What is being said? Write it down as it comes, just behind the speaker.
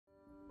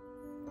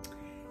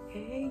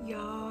Hey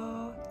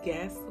y'all,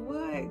 guess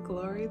what?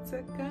 Glory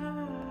to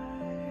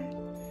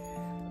God.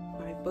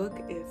 My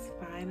book is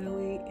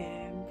finally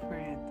in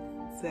print,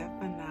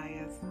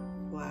 Zephaniah's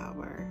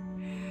Flower.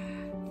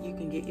 You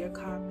can get your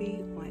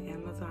copy on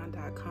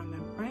Amazon.com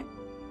in print.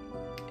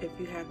 If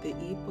you have the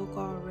ebook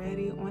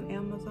already on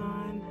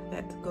Amazon,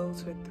 that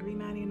goes for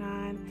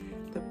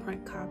 $3.99. The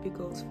print copy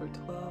goes for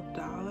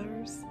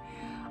 $12.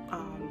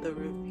 The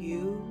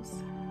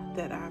reviews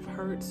that I've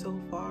heard so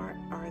far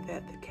are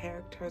that the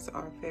characters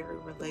are very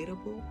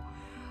relatable.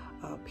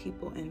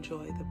 People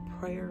enjoy the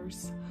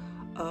prayers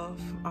of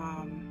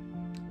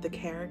the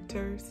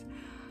characters.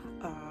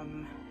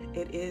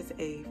 It is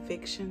a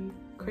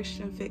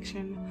Christian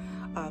fiction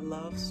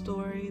love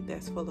story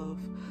that's full of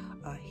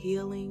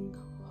healing,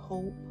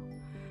 hope,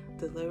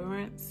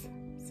 deliverance,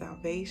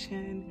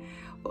 salvation,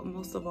 but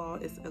most of all,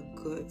 it's a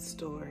good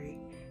story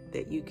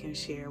that you can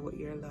share with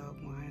your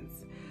loved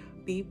ones.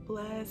 Be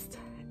blessed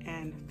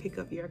and pick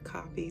up your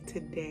copy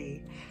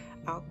today.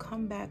 I'll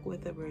come back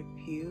with a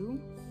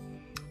review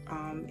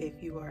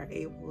if you are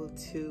able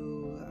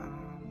to,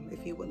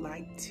 if you would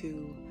like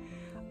to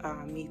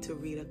me to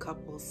read a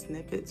couple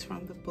snippets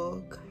from the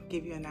book,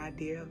 give you an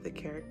idea of the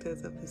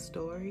characters of the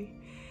story.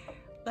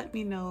 Let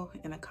me know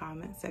in the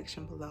comment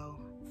section below,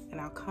 and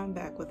I'll come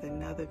back with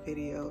another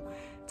video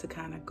to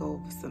kind of go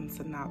over some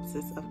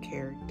synopsis of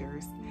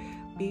characters.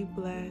 Be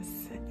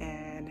blessed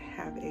and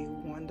have a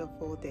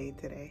wonderful day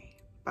today.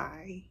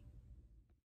 Bye.